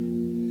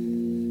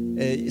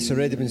It's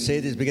already been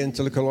said, it's beginning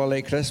to look a lot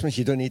like Christmas.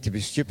 You don't need to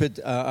be stupid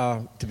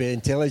to be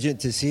intelligent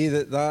to see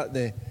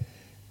that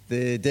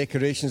the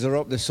decorations are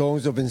up, the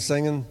songs have been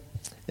singing.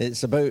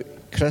 It's about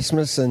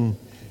Christmas, and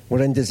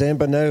we're in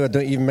December now. I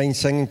don't even mind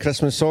singing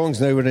Christmas songs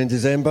now we're in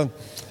December,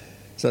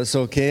 so that's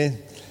okay.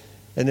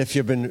 And if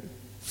you've been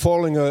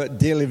following our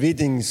daily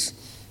readings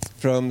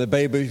from the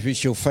Bible,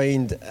 which you'll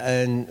find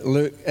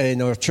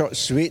in our church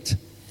suite,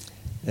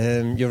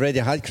 you've already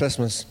had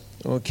Christmas.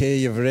 Okay,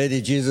 you've already,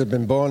 Jesus has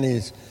been born.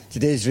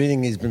 Today's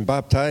reading, he's been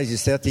baptized.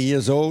 He's 30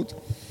 years old.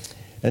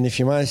 And if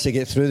you managed to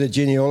get through the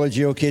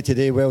genealogy, okay,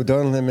 today, well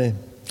done. Let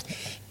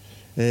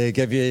me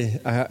give you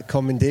a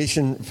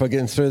commendation for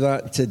getting through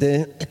that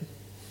today.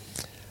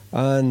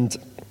 And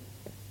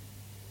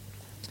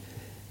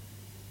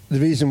the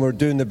reason we're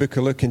doing the book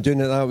of Luke and doing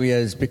it that way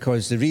is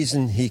because the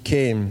reason he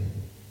came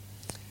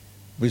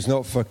was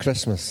not for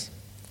Christmas.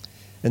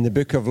 And the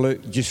book of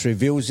Luke just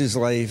reveals his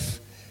life,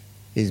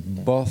 his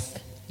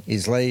birth,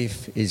 his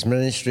life, his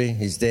ministry,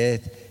 his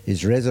death,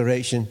 his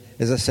resurrection,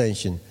 his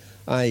ascension.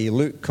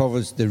 Luke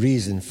covers the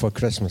reason for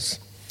Christmas.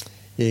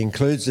 He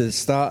includes the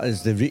start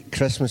as the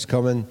Christmas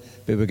coming,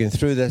 but we're going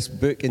through this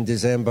book in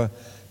December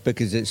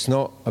because it's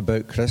not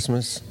about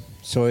Christmas.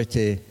 Sorry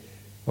to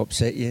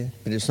upset you,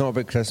 but it's not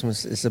about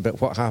Christmas. It's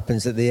about what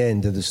happens at the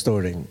end of the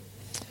story.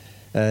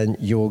 And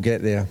you will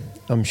get there,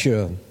 I'm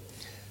sure.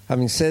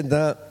 Having said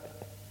that,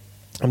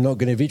 I'm not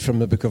going to read from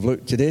the book of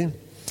Luke today.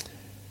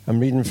 I'm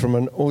reading from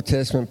an Old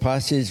Testament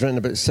passage written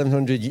about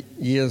 700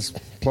 years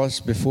plus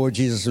before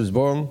Jesus was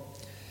born.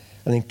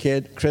 An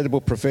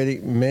incredible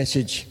prophetic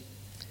message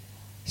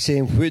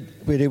saying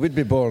where he would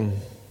be born.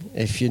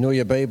 If you know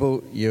your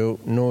Bible, you'll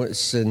know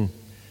it's in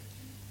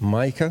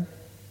Micah.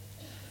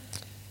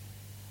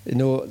 You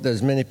know,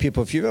 there's many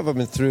people, if you've ever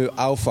been through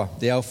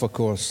the Alpha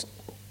course,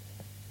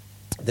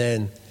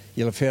 then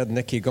you'll have heard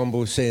Nicky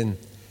Gumbel saying,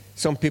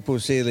 some people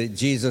say that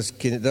Jesus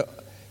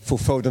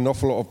fulfilled an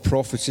awful lot of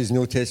prophecies in the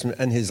Old Testament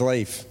in his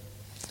life.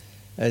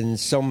 And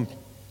some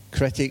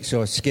critics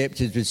or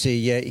skeptics would say,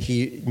 yeah,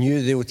 he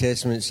knew the Old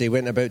Testament, so he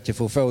went about to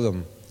fulfill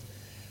them.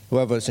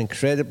 However, it's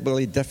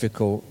incredibly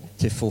difficult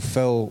to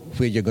fulfill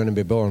where you're going to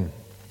be born.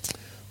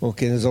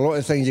 Okay, there's a lot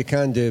of things you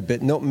can do,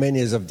 but not many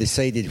of us have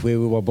decided where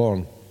we were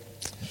born.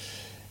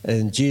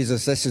 And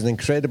Jesus, this is an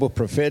incredible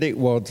prophetic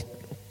word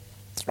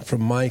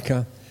from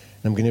Micah.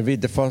 I'm going to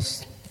read the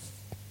first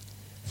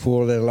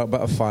 4, then a little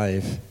bit of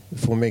 5,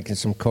 before making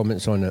some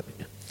comments on it.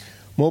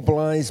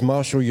 Mobilize,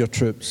 marshal your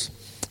troops.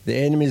 The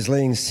enemy is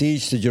laying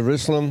siege to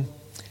Jerusalem.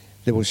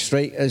 They will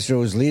strike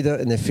Israel's leader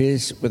in the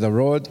face with a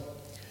rod.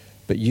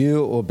 But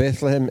you, O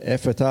Bethlehem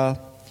Ephratah,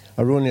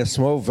 are only a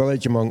small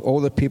village among all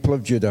the people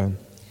of Judah.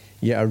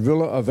 Yet a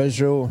ruler of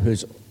Israel,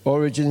 whose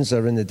origins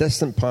are in the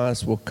distant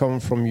past, will come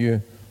from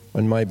you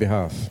on my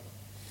behalf.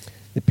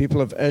 The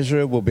people of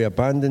Israel will be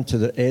abandoned to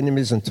their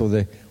enemies until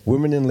the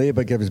woman in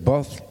labor gives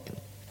birth.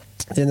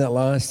 Then at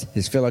last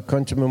his fellow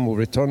countrymen will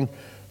return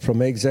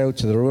from exile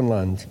to their own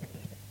land.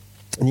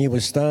 And he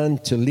will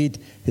stand to lead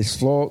his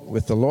flock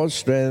with the Lord's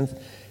strength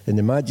in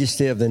the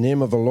majesty of the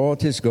name of the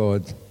Lord his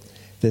God.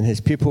 Then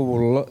his people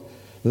will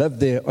live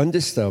there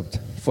undisturbed,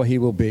 for he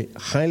will be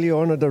highly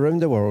honored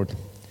around the world,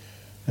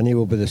 and he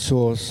will be the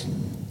source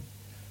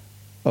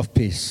of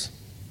peace.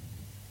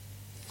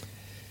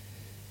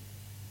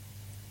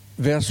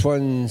 Verse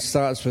 1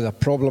 starts with a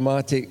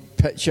problematic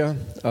picture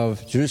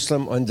of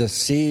Jerusalem under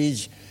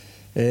siege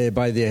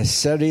by the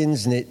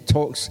Assyrians, and it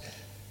talks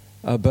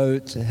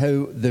about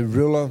how the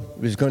ruler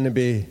was going to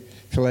be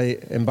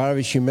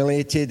embarrassed,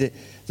 humiliated.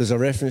 There's a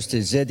reference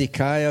to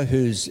Zedekiah,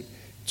 whose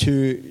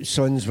 2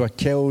 sons were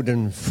killed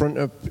in front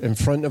of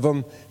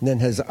him, and then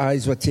his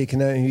eyes were taken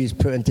out and he was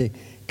put into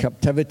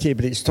captivity.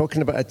 But it's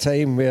talking about a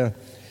time where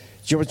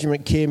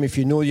judgment came. If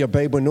you know your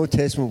Bible, in the Old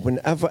Testament,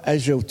 whenever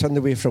Israel turned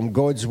away from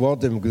God's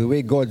word and the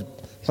way God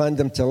planned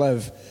them to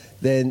live,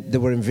 then they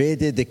were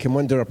invaded, they came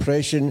under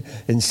oppression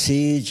and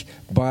siege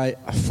by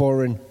a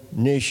foreign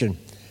nation.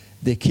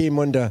 They came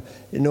under,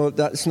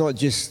 that's not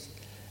just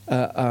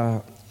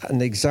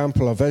an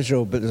example of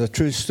Israel, but there's a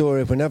true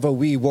story. Whenever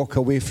we walk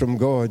away from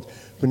God,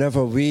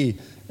 whenever we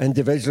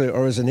individually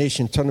or as a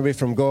nation turn away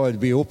from God,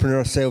 we open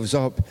ourselves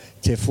up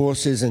to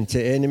forces and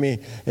to enemy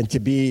and to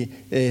be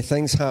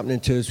things happening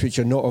to us which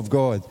are not of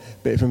God.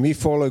 But when we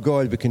follow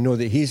God, we can know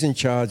that he's in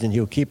charge and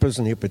he'll keep us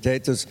and he'll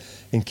protect us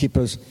and keep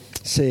us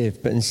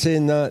safe. But in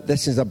saying that,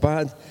 this is a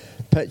bad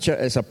picture.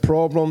 It's a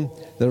problem.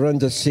 They're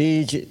under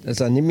siege.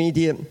 There's an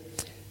immediate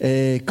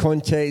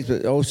context,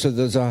 but also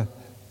there's a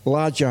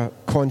larger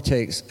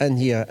context in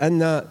here. In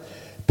that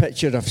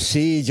picture of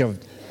siege, of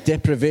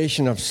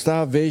deprivation, of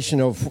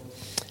starvation, of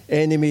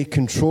enemy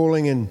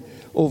controlling and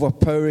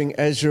overpowering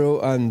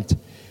Israel and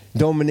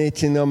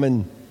dominating them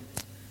in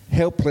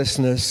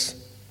helplessness,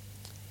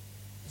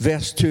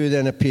 verse 2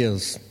 then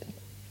appears.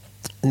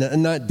 And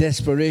in that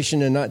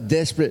desperation, in that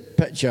desperate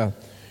picture,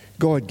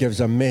 God gives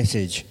a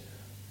message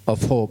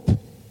of hope.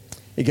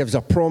 He gives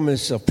a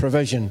promise of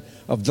provision,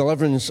 of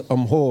deliverance,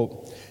 of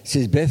hope. He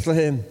says,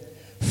 Bethlehem,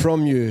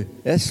 from you.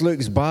 This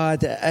looks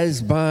bad, it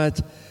is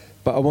bad,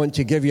 But I want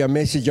to give you a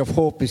message of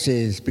hope, he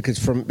says, because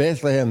from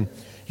Bethlehem,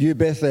 you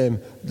Bethlehem,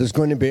 there's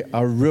going to be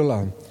a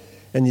ruler.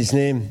 In his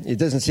name, it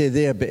doesn't say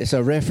there, but it's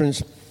a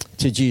reference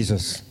to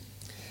Jesus.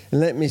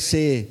 And let me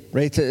say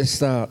right at the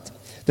start,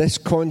 this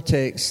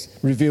context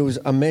reveals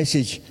a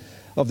message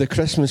of the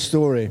Christmas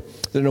story,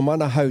 that no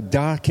matter how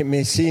dark it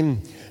may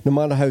seem, no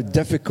matter how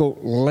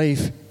difficult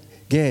life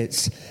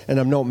gets, and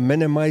I'm not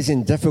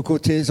minimizing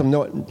difficulties, I'm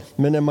not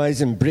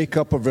minimizing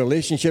breakup of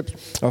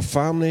relationships, a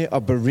family,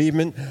 a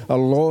bereavement, a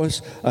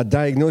loss, a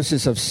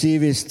diagnosis of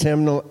serious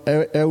terminal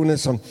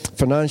illness, or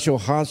financial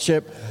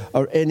hardship,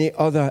 or any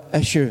other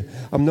issue.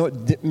 I'm not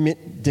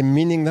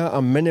demeaning that,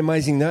 I'm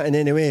minimizing that in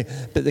any way,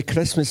 but the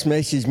Christmas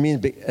message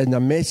means in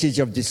a message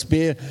of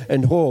despair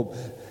and hope.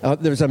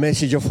 There's a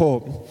message of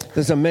hope.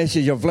 There's a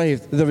message of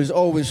life. There is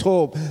always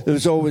hope. There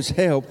is always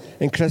help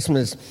in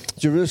Christmas.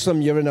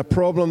 Jerusalem, you're in a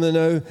problem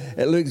now.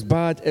 It looks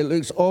bad. It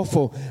looks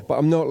awful. But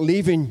I'm not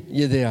leaving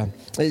you there.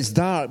 It's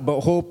dark,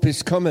 but hope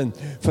is coming.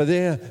 For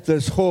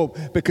there's hope,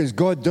 because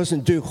God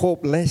doesn't do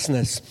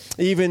hopelessness.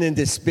 Even in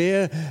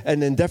despair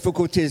and in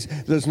difficulties,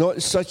 there's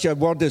not such a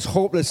word as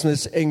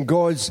hopelessness in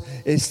God's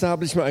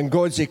establishment and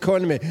God's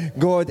economy.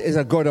 God is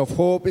a God of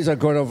hope. He's a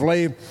God of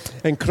life.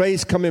 And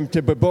Christ coming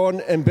to be born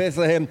in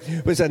Bethlehem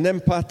was an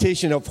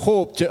impartation of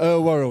hope to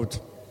our world.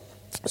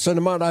 So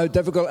no matter how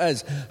difficult it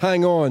is,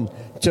 hang on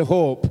to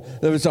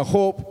hope. There was a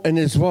hope in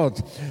his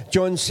word.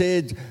 John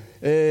said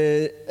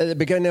at the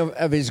beginning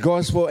of his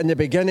gospel, in the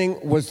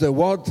beginning was the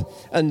Word,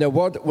 and the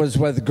Word was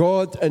with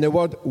God, and the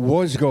Word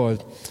was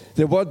God.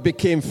 The Word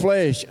became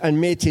flesh and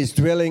made his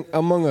dwelling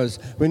among us.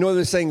 We know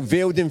this thing,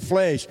 veiled in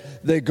flesh,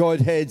 the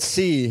Godhead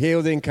see,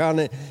 hail the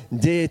incarnate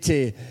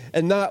deity.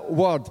 And that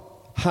Word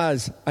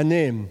has a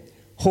name,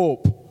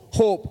 hope.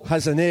 Hope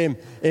has a name.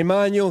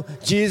 Emmanuel,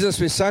 Jesus,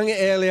 we sang it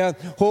earlier.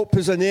 Hope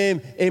has a name.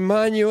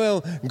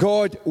 Emmanuel,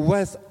 God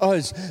with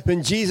us.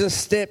 When Jesus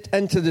stepped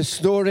into the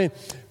story,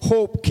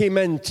 hope came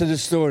into the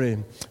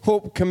story.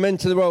 Hope came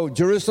into the world.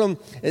 Jerusalem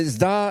is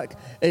dark,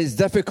 it's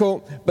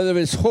difficult, but there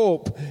is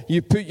hope.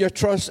 You put your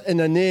trust in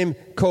a name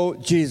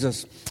called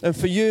Jesus. And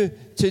for you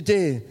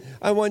today,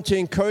 I want to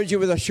encourage you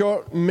with a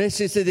short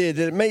message today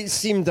that it might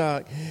seem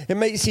dark, it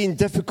might seem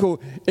difficult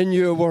in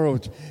your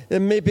world. There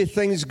may be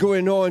things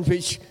going on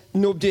which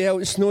nobody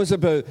else knows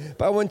about.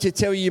 But I want to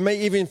tell you, you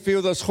might even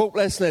feel there's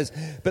hopelessness.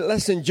 But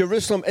listen,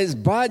 Jerusalem is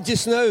bad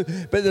just now,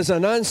 but there's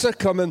an answer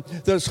coming.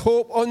 There's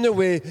hope on the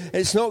way.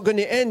 It's not going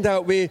to end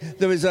that way.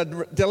 There is a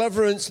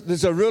deliverance.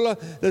 There's a ruler.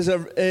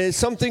 There's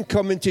something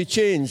coming to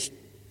change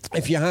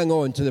if you hang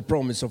on to the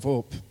promise of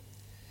hope.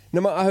 No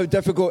matter how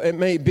difficult it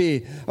might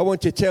be, I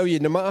want to tell you,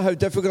 no matter how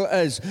difficult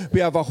it is, we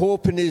have a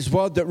hope in his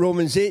word that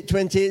Romans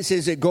 8:28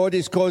 says that God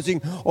is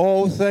causing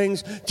all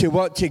things to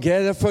work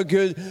together for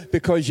good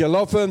because you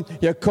love him,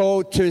 you're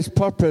called to his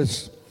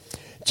purpose.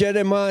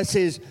 Jeremiah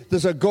says,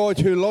 there's a God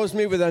who loves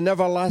me with an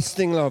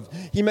everlasting love.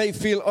 You might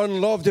feel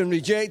unloved and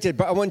rejected,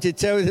 but I want to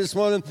tell you this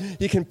morning,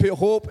 you can put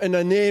hope in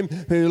a name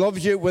who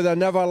loves you with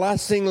an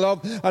everlasting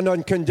love, an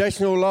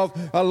unconditional love,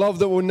 a love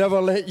that will never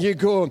let you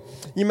go.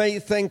 You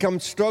might think I'm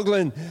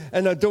struggling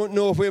and I don't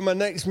know where my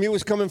next meal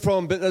is coming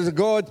from, but there's a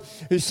God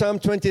who Psalm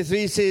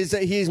 23 says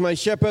that he is my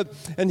shepherd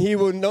and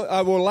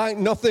I will lack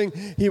nothing.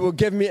 He will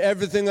give me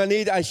everything I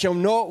need. I shall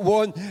not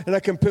want, and I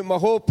can put my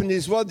hope in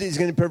his word that he's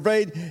going to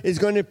provide, he's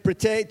going to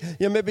protect.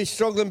 You may be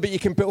struggling, but you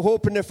can put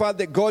hope in the fact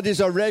that God is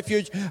our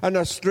refuge and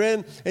our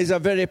strength, is a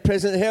very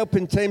present help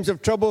in times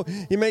of trouble.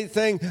 You might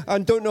think, I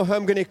don't know how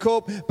I'm going to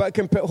cope, but I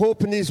can put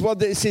hope in his word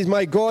that it says,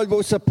 my God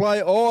will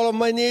supply all of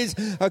my needs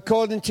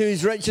according to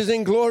his riches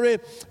in glory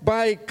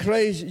by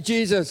Christ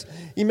Jesus.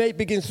 You might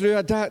be going through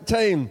a dark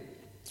time,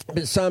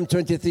 but Psalm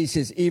 23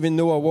 says, even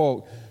though I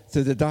walk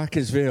through the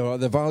darkest vale or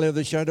the valley of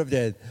the shadow of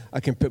death, I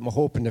can put my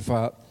hope in the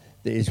fact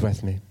that he's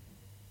with me.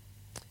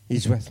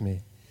 He's with me.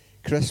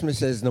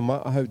 Christmas is, no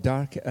matter how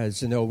dark it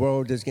is, and our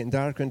world is getting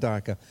darker and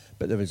darker,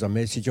 but there is a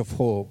message of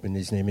hope, and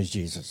his name is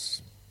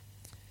Jesus.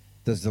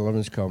 Does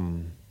deliverance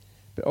come?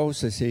 But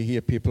also say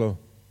here, people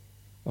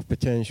of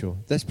potential.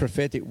 This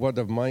prophetic word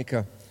of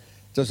Micah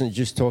doesn't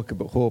just talk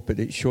about hope, but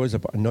it shows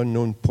about an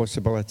unknown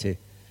possibility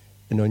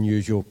in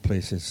unusual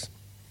places.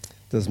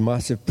 There's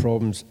massive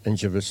problems in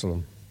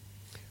Jerusalem.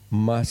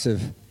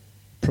 Massive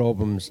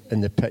problems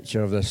in the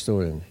picture of this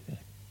story.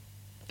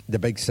 The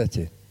big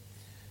city.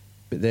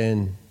 But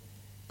then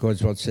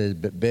God's word says,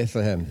 but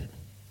Bethlehem,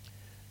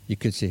 you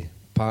could say,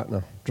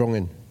 Partner,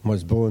 Drongen,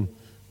 Mosbone,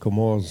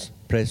 Comores,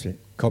 Prestwick,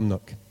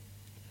 Cumnock.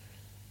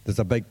 There's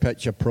a big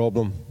picture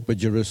problem with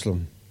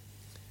Jerusalem.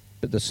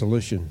 But the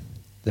solution,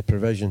 the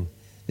provision,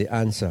 the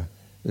answer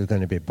is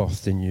going to be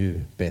birthed in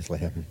you,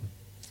 Bethlehem.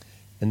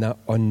 In that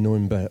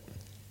unknown bit,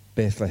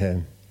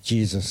 Bethlehem,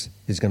 Jesus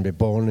is going to be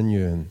born in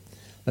you. And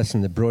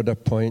listen, the broader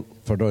point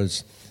for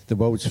us, the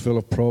world's full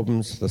of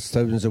problems. There's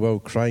thousands of the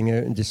world crying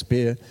out in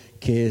despair,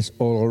 chaos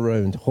all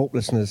around.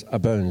 Hopelessness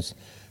abounds.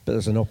 But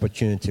there's an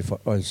opportunity for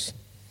us,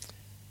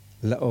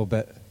 little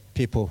bit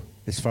people,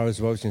 as far as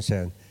the world's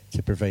concerned,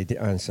 to provide the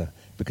answer.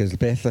 Because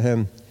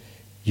Bethlehem,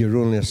 you're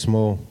only a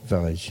small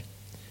village.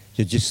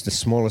 You're just the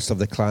smallest of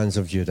the clans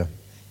of Judah.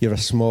 You're a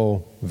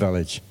small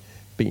village.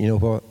 But you know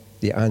what?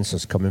 The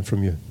answer's coming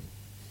from you.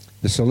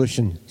 The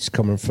solution is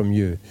coming from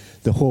you.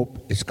 The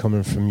hope is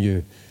coming from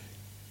you.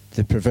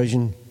 The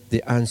provision,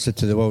 the answer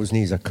to the world's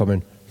needs are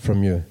coming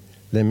from you.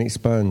 Let me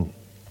expand.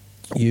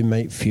 You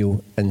might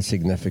feel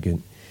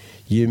insignificant.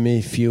 You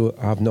may feel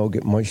I've not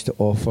got much to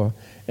offer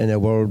in a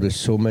world with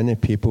so many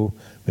people,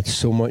 with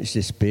so much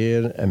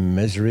despair and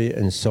misery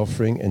and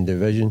suffering and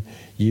division.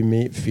 You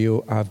may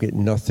feel I've got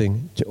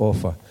nothing to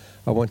offer.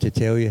 I want to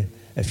tell you,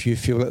 if you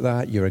feel like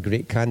that, you're a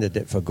great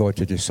candidate for God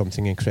to do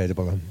something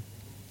incredible in.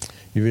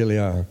 You really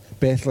are.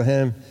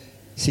 Bethlehem,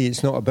 see,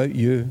 it's not about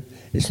you.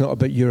 It's not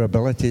about your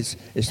abilities.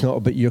 It's not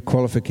about your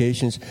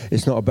qualifications.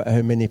 It's not about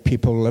how many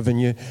people live in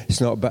you.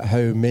 It's not about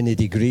how many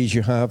degrees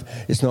you have.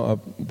 It's not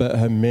about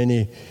how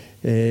many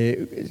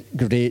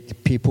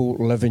great people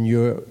live in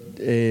your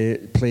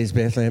place,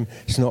 Bethlehem.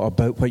 It's not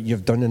about what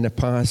you've done in the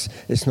past.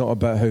 It's not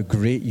about how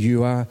great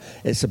you are.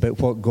 It's about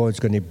what God's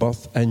going to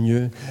birth in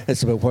you.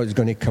 It's about what's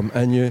going to come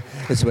in you.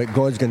 It's about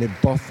God's going to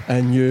birth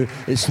in you.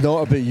 It's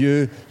not about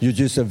you. You're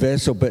just a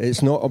vessel, but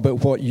it's not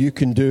about what you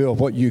can do or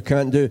what you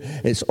can't do.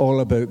 It's all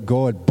about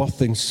God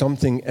birthing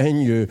something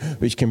in you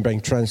which can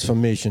bring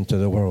transformation to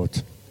the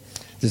world.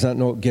 Does that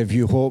not give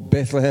you hope?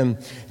 Bethlehem,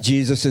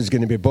 Jesus is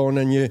going to be born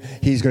in you.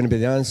 He's going to be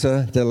the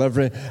answer,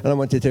 delivery. And I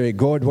want to tell you,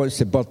 God wants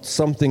to birth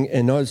something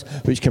in us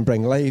which can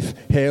bring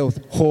life, health,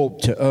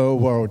 hope to our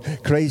world.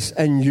 Christ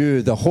in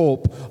you, the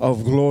hope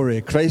of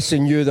glory. Christ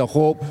in you, the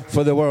hope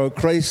for the world.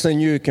 Christ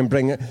in you can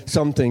bring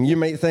something. You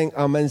might think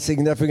I'm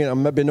insignificant.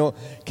 I'm maybe not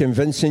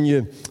convincing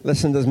you.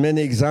 Listen, there's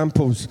many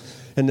examples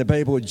in the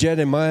Bible.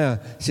 Jeremiah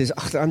says,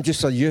 I'm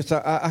just a youth.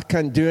 I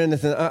can't do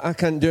anything. I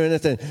can't do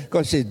anything.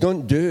 God says,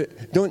 don't do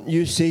it. Don't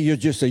you say you're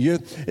just a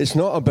youth. It's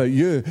not about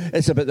you.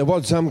 It's about the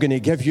words I'm going to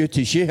give you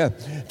to share.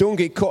 Don't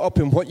get caught up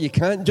in what you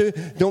can't do.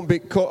 Don't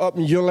get caught up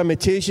in your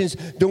limitations.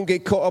 Don't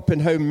get caught up in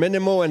how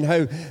minimal and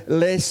how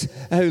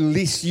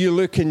least you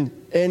look in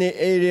any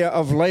area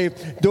of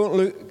life. Don't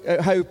look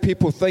at how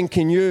people think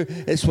in you.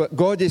 It's what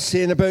God is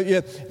saying about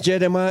you.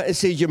 Jeremiah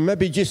says you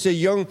maybe just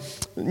young,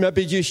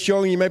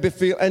 you maybe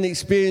feel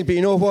inexperienced, but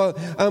you know what?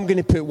 I'm going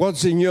to put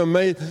words in your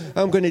mouth.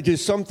 I'm going to do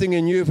something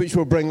in you which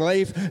will bring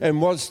life and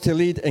words to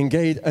lead and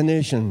guide a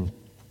nation.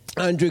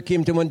 Andrew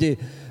came to one day,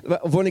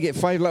 I've only got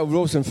 5 little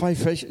loaves and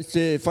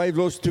 5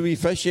 loaves, 2 wee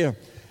fish here.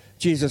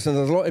 Jesus, and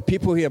there's a lot of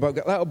people here, but I've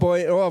got that little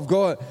boy, all I've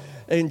got.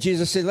 And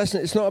Jesus said,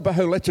 listen, it's not about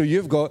how little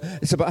you've got.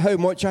 It's about how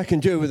much I can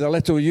do with the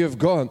little you've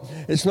got.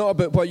 It's not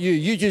about what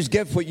you just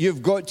give what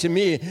you've got to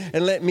me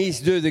and let me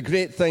do the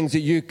great things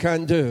that you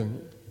can't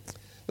do.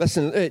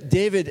 Listen,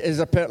 David is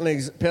a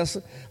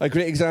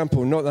great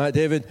example. Not that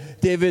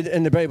David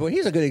in the Bible,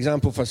 he's a good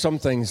example for some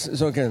things.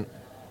 It's okay.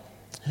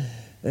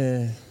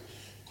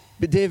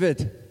 But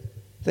David,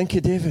 think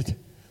of David.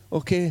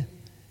 Okay.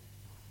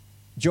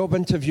 Job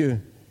interview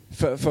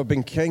for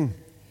being king.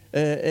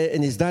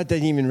 And his dad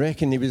didn't even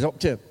reckon he was up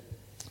to it.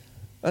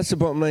 That's the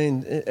bottom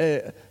line.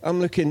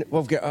 I'm looking,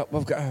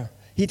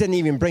 he didn't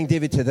even bring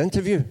David to the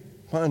interview.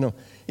 I don't know.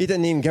 He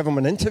didn't even give him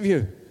an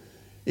interview.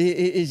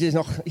 He's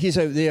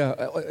out there.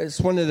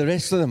 It's one of the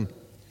rest of them.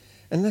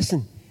 And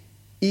listen,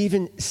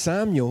 even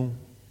Samuel,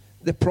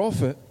 the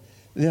prophet,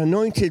 the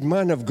anointed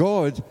man of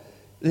God,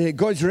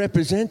 God's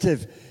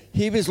representative,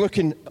 he was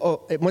looking,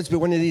 it must be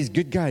one of these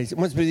good guys. It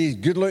must be these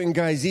good-looking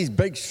guys, these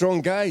big,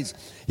 strong guys.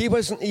 He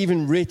wasn't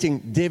even rating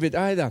David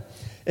either.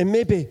 And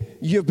maybe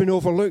you've been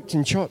overlooked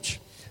in church.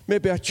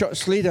 Maybe a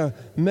church leader,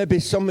 maybe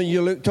someone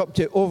you looked up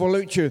to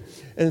overlooked you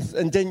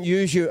and didn't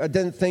use you. I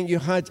didn't think you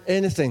had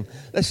anything.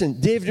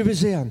 Listen, David was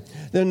there.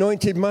 The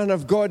anointed man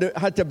of God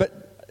had to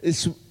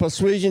his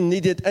persuasion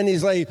needed in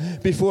his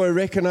life before he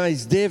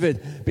recognized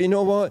David. But you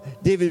know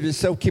what? David was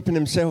still keeping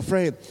himself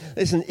right.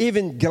 Listen,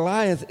 even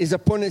Goliath, his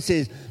opponent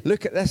says,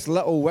 look at this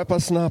little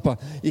whippersnapper.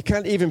 You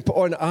can't even put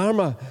on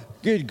armor.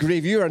 Good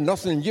grief, you are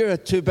nothing. You're a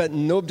two-bit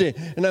nobody,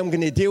 and I'm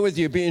going to deal with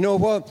you. But you know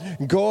what?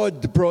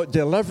 God brought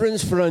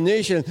deliverance for a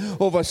nation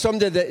over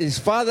somebody that his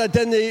father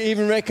didn't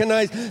even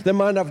recognize, the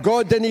man of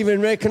God didn't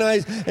even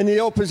recognize, and the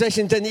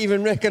opposition didn't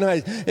even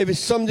recognize. It was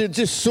somebody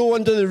just so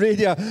under the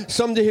radar,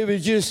 somebody who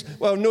was just,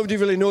 well, nobody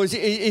really knows.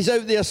 He's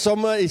out there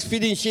somewhere, he's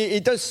feeding sheep, he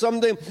does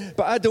something,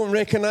 but I don't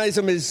recognize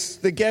him as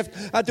the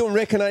gift. I don't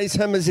recognize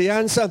him as the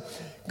answer.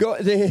 God,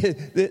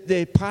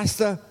 the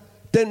pastor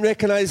didn't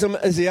recognize him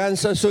as the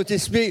answer, so to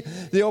speak.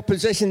 The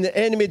opposition, the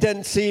enemy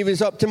didn't say he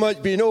was up to much.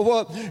 But you know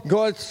what?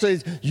 God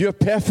says, you're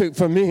perfect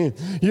for me.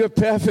 You're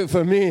perfect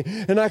for me.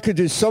 And I could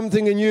do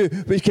something in you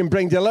which can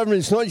bring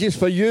deliverance, not just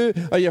for you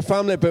or your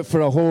family, but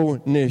for a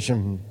whole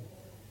nation.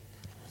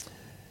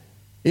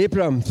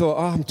 Abraham thought,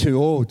 I'm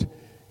too old.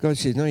 God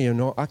said, no, you're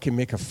not. I can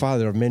make a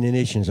father of many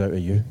nations out of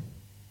you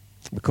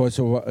because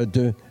of what I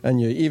do in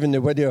you. Even the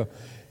widow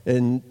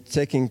in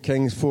 2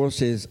 Kings 4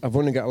 says, I've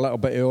only got a little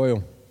bit of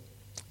oil.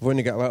 I've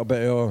only got a little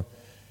bit of oil.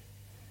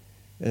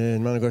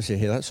 And man of God said,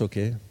 hey, that's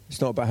okay. It's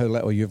not about how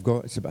little you've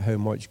got. It's about how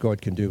much God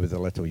can do with the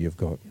little you've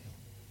got.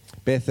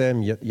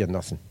 Bethlehem, you're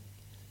nothing.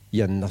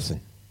 You're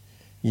nothing.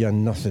 You're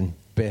nothing,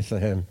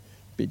 Bethlehem.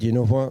 But do you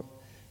know what?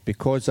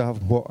 Because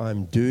of what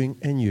I'm doing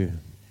in you,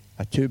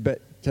 a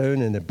two-bit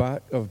town in the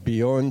back of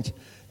beyond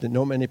that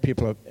not many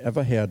people have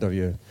ever heard of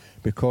you,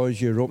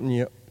 because you're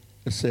opening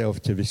yourself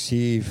to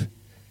receive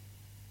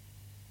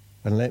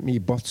and let me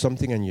birth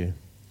something in you.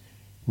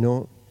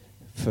 No,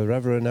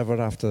 forever and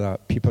ever after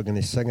that, people are going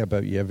to sing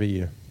about you every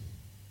year.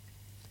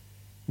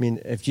 I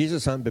mean, if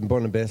Jesus hadn't been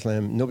born in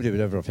Bethlehem, nobody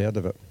would ever have heard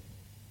of it.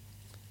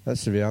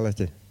 That's the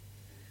reality.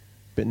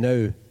 But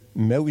now,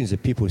 millions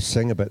of people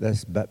sing about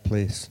this bit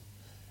place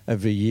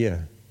every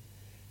year.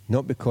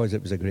 Not because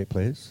it was a great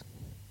place,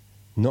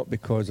 not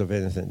because of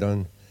anything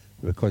done,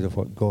 but because of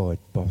what God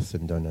birthed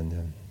and done in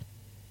them.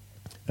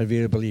 I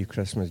really believe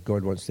Christmas,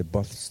 God wants to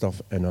birth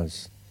stuff in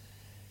us.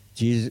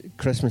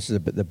 Christmas is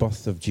about the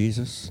birth of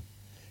Jesus,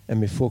 and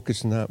we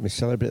focus on that, we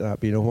celebrate that.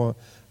 But you know what?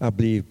 I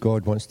believe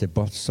God wants to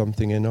birth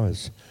something in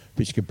us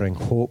which could bring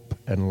hope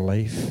and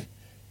life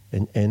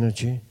and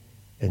energy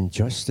and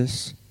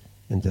justice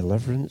and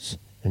deliverance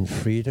and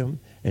freedom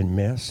and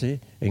mercy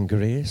and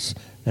grace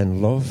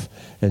and love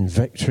and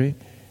victory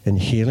and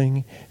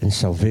healing and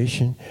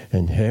salvation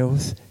and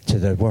health to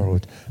the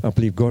world. I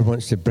believe God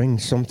wants to bring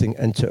something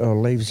into our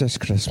lives this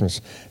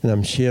Christmas. And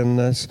I'm sharing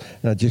this,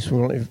 and I just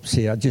want to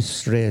say, I just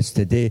stress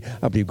today,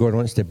 I believe God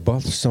wants to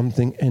birth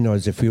something in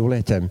us, if we will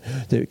let Him,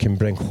 that can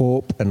bring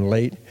hope and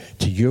light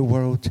to your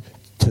world,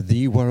 to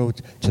the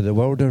world, to the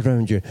world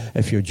around you.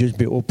 If you'll just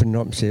be open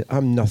up and say,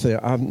 I'm nothing,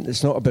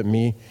 it's not about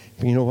me.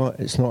 But you know what?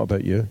 It's not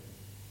about you.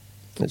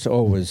 It's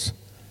always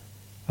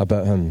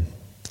about Him.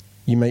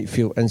 You might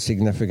feel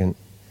insignificant,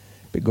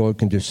 but God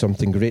can do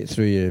something great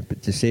through you.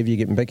 But to save you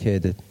getting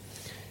big-headed,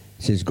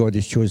 He says God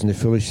has chosen the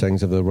foolish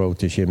things of the world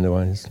to shame the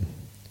wise.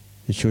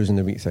 He's chosen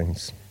the weak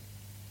things.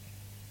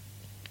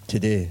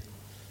 Today,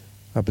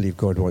 I believe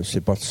God wants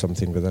to birth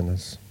something within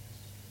us.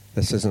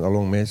 This isn't a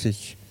long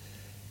message.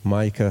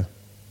 Micah,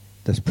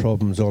 there's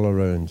problems all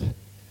around.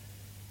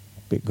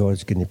 But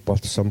God's going to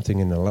birth something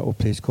in a little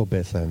place called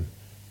Bethlehem.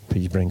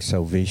 Please bring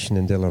salvation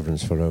and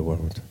deliverance for our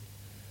world.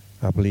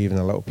 I believe in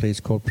a little place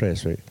called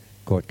Prestwick,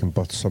 God can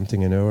birth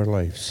something in our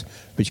lives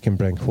which can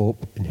bring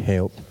hope and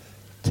help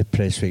to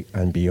Prestwick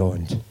and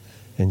beyond.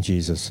 In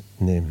Jesus'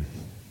 name.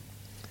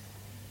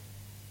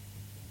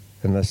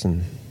 And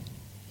listen,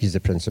 He's the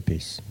Prince of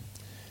Peace.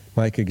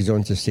 Micah goes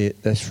on to say,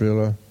 this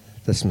ruler,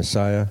 this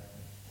Messiah,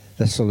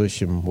 this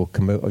solution will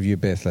come out of you,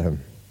 Bethlehem.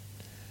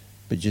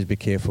 But just be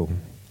careful,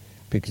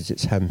 because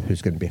it's Him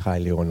who's going to be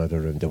highly honoured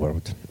around the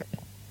world.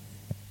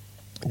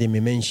 They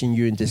may mention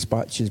you in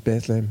dispatches,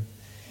 Bethlehem.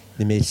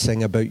 They may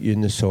sing about you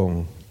in the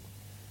song.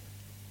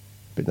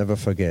 But never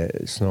forget,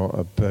 it's not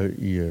about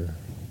you.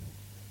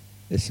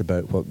 It's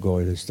about what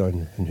God has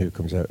done and who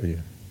comes out of you.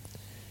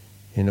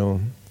 You know,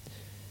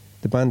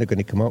 the band are going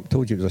to come up. I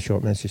told you it was a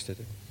short message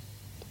today.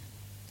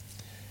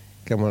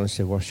 Come on and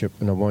say worship,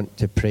 and I want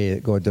to pray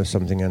that God does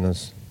something in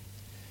us.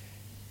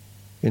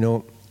 You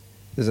know,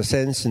 there's a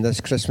sense in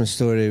this Christmas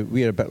story,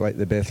 we're a bit like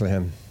the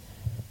Bethlehem.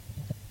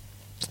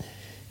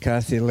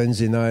 Kathy,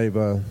 Lindsay and I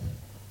were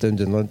down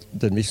in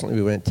London recently.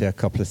 We went to a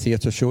couple of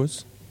theatre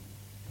shows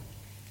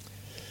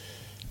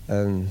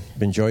and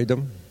we enjoyed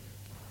them.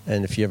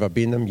 And if you've ever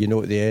been them, you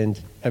know at the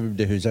end,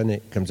 everybody who's in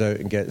it comes out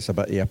and gets a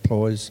bit of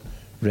applause,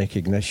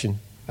 recognition,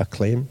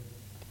 acclaim.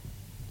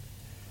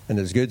 And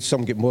it's good.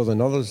 Some get more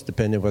than others,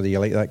 depending on whether you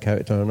like that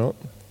character or not.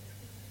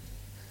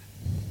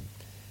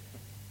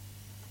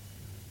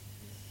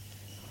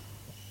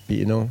 But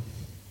you know,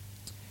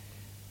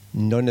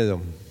 none of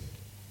them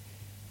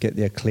get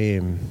the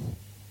acclaim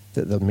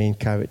that the main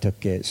character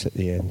gets at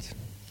the end.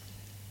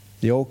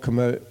 They all come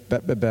out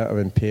bit by bit or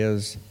in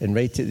pairs, and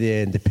right at the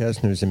end, the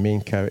person who's the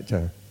main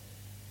character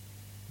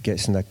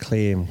gets an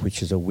acclaim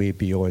which is a way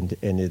beyond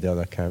any of the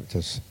other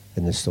characters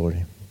in the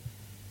story.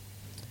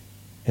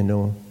 You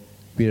know,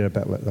 we're a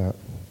bit like that.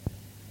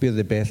 We're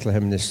the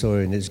Bethlehem in the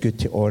story, and it's good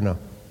to honour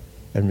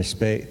and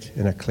respect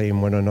and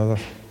acclaim one another.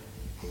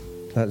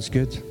 That's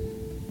good.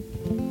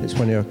 It's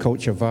one of our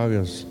culture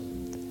values.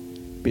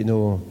 But you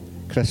know,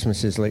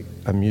 Christmas is like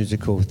a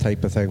musical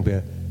type of thing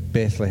where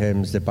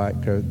Bethlehem's the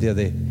background. They're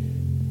the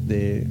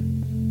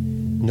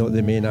not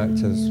the main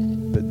actors,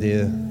 but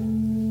they're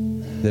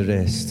the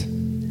rest.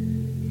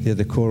 They're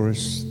the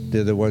chorus.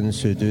 They're the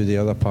ones who do the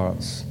other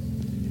parts.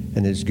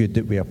 And it's good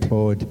that we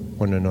applaud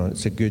one another.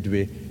 It's a good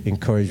we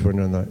encourage one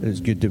another. It's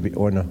good that we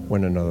honour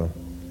one another.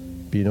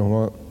 But you know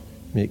what?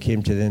 When it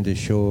came to the end of the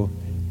show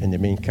and the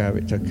main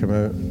character came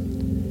out,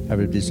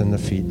 everybody's on their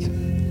feet,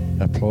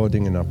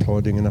 applauding and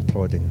applauding and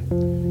applauding.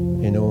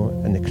 You know,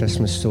 in the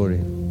Christmas story,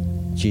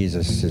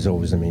 Jesus is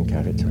always the main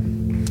character.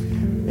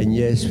 And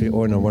yes, we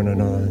honour one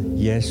another.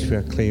 Yes, we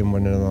acclaim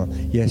one another.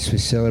 Yes, we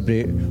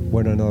celebrate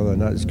one another,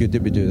 and that's good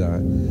that we do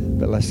that.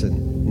 But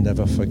listen,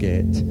 never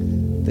forget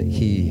that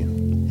He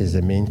is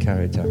the main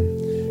character.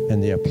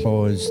 And the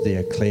applause, the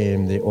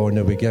acclaim, the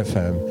honour we give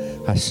Him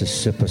has to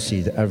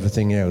supersede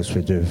everything else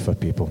we do for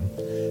people.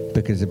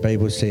 Because the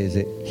Bible says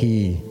that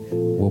He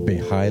will be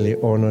highly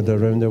honoured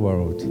around the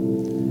world,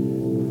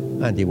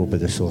 and He will be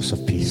the source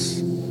of peace.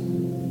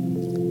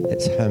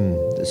 It's Him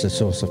that's the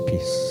source of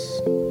peace.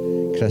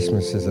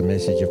 Christmas is a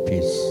message of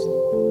peace.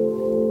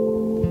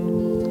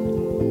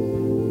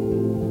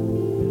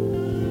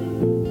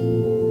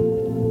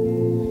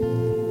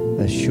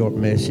 this short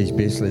message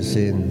basically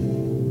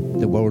saying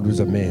the world was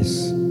a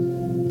mess,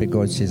 but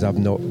God says, I've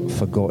not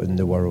forgotten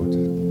the world.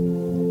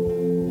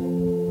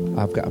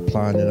 I've got a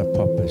plan and a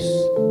purpose,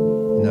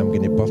 and I'm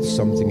going to birth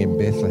something in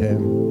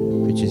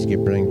Bethlehem, which is going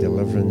to bring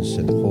deliverance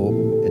and hope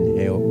and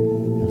help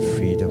and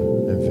freedom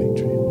and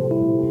victory.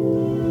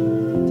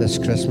 This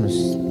Christmas,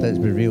 let's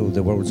be real,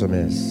 the world's a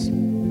mess.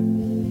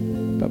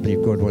 But I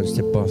believe God wants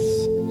to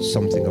birth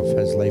something of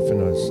His life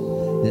in us.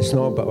 And it's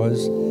not about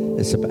us,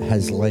 it's about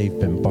His life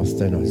being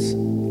birthed in us.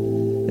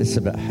 It's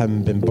about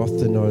Him being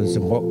birthed in us,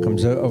 and what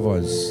comes out of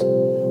us.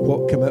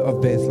 What came out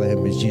of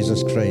Bethlehem is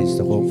Jesus Christ,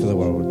 the hope for the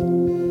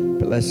world.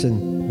 But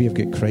listen, we have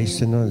got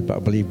Christ in us, but I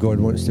believe God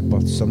wants to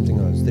birth something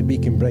in us, that we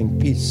can bring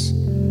peace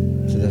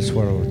to this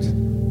world,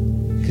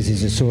 because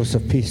He's the source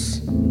of peace.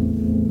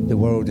 The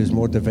world is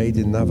more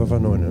divided than I've ever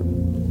known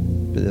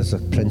it, but there's a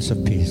Prince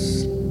of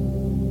Peace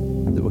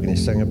that we're going to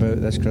sing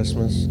about this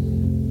Christmas.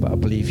 But I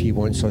believe He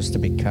wants us to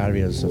be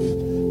carriers of,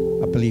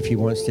 I believe He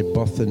wants to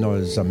birth in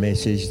us a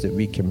message that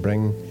we can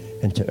bring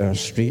into our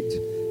street,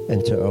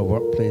 into our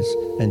workplace,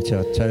 into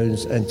our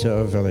towns, into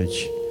our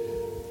village,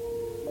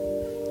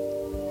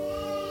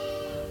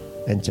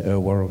 into our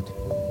world.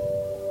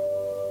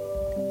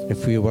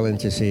 If we're willing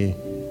to say,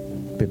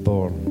 be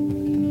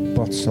born,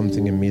 birth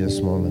something in me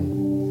this morning.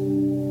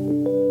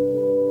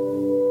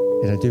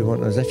 And I do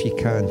want us, if you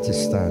can, to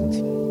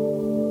stand.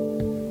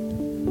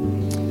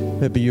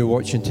 Maybe you're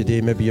watching today,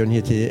 maybe you're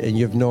here today, and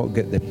you've not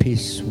got the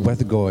peace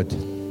with God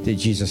that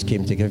Jesus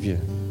came to give you,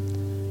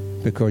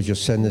 because your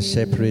sin has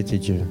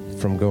separated you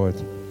from God,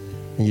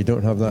 and you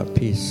don't have that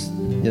peace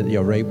that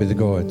you're right with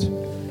God.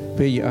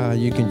 Where you are,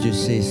 you can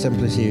just say,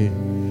 simply say,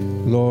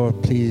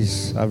 Lord,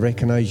 please, I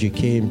recognize you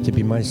came to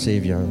be my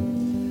Savior.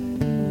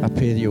 I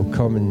pray that you'll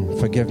come and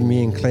forgive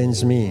me and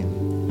cleanse me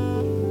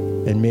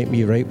and make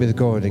me right with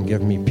God and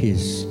give me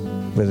peace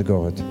with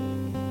God.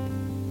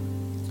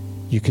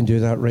 You can do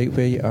that right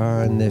where you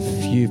are, and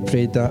if you've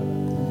prayed that,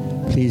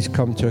 please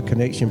come to a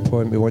connection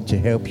point. We want to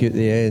help you at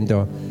the end,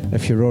 or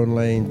if you're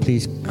online,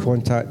 please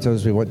contact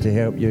us. We want to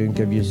help you and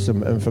give you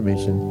some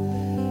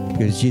information,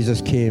 because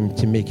Jesus came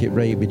to make it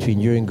right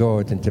between you and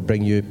God and to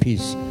bring you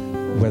peace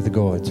with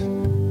God.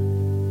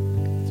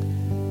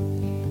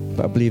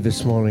 But I believe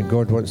this morning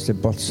God wants to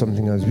birth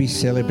something as we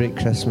celebrate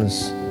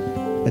Christmas,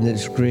 and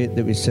it's great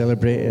that we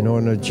celebrate and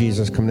honour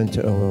Jesus coming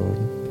into our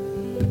world.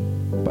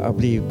 But I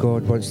believe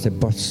God wants to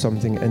birth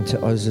something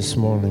into us this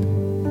morning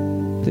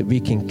that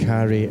we can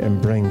carry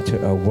and bring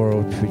to our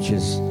world, which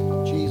is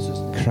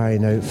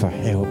crying out for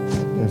help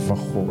and for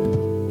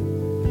hope.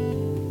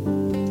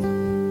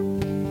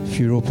 If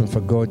you're open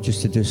for God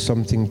just to do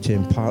something, to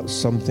impart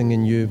something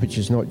in you, which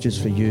is not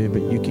just for you,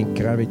 but you can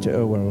carry to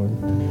our world,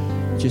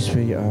 just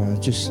where you are,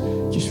 just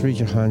raise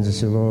your hands and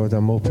say, Lord,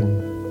 I'm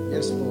open.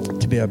 Yes,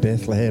 Lord. To be a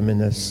Bethlehem in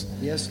this,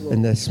 yes, Lord.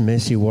 In this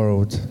messy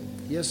world.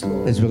 Yes,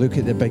 Lord. As we look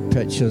at the big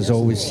pictures,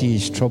 all we see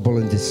is trouble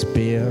and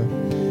despair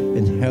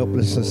and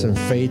helplessness and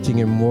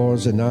fighting and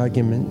wars and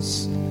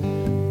arguments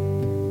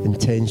and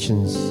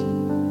tensions.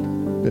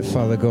 But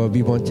Father God,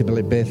 we want to be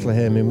like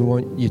Bethlehem, and we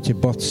want you to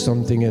birth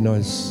something in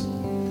us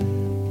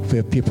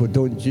where people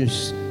don't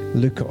just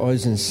look at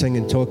us and sing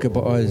and talk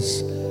about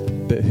us,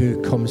 but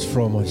who comes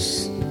from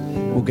us.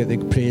 We'll get the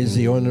praise,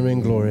 the honour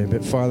and glory.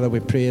 But Father, we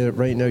pray that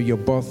right now you'll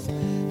birth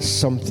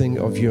something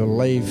of your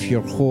life,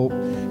 your hope,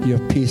 your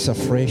peace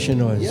afresh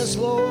in us. Yes,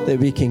 Lord. That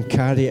we can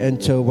carry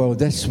into our world.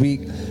 This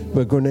week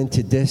we're going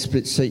into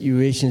desperate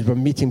situations. We're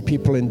meeting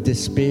people in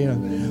despair.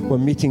 We're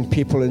meeting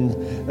people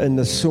and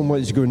there's so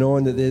much going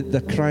on that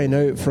they're crying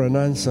out for an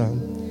answer.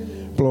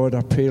 Lord,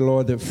 I pray,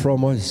 Lord, that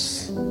from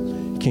us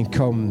can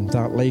come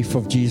that life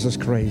of Jesus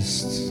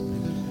Christ.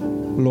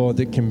 Lord,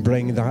 that can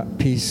bring that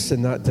peace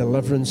and that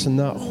deliverance and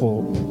that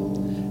hope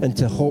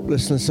into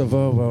hopelessness of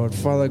our world.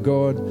 Father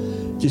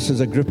God, just as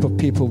a group of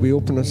people, we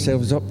open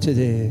ourselves up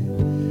today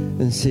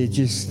and say,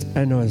 just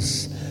in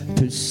us,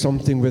 put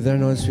something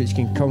within us which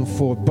can come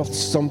forward, birth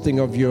something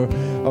of your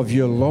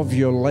love,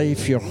 your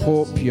life, your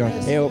hope, your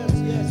help,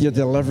 your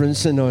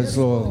deliverance in us,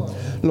 Lord.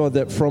 Lord,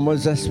 that from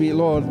us this week,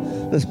 Lord,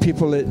 there's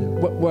people that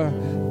we're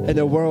in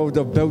a world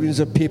of billions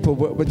of people,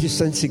 we're just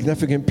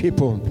insignificant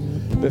people.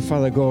 But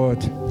Father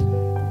God,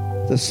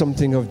 there's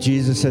something of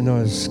Jesus in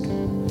us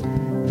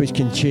which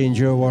can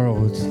change our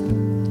world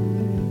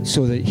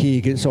so that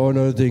He gets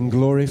honoured and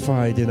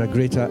glorified in a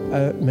greater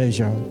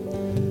measure.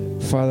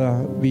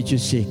 Father, we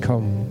just say,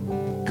 come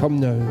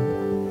now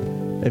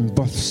and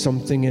birth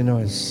something in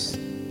us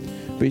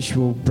which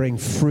will bring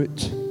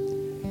fruit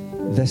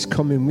this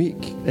coming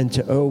week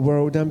into our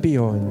world and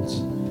beyond.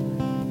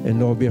 And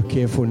Lord, be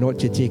careful not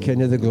to take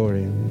any of the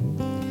glory,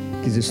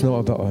 because it's not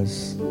about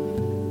us.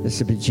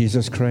 It's about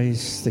Jesus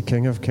Christ, the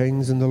King of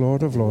Kings and the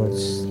Lord of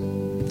Lords.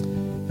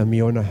 And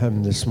we honour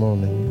Him this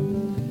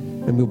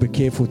morning. And we'll be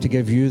careful to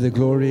give you the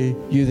glory,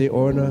 you the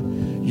honour,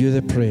 you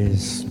the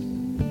praise,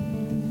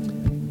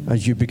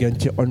 as you begin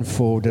to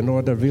unfold. And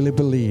Lord, I really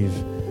believe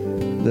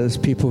there's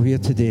people here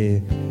today,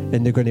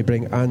 and they're going to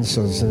bring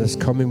answers in this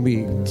coming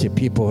week to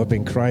people who have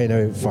been crying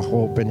out for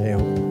hope and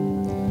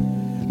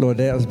help. Lord,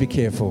 let us be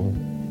careful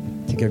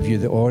to give you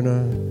the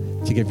honor,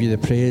 to give you the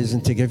praise,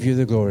 and to give you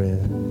the glory,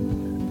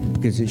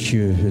 because it's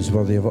you who's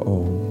worthy of it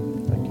all.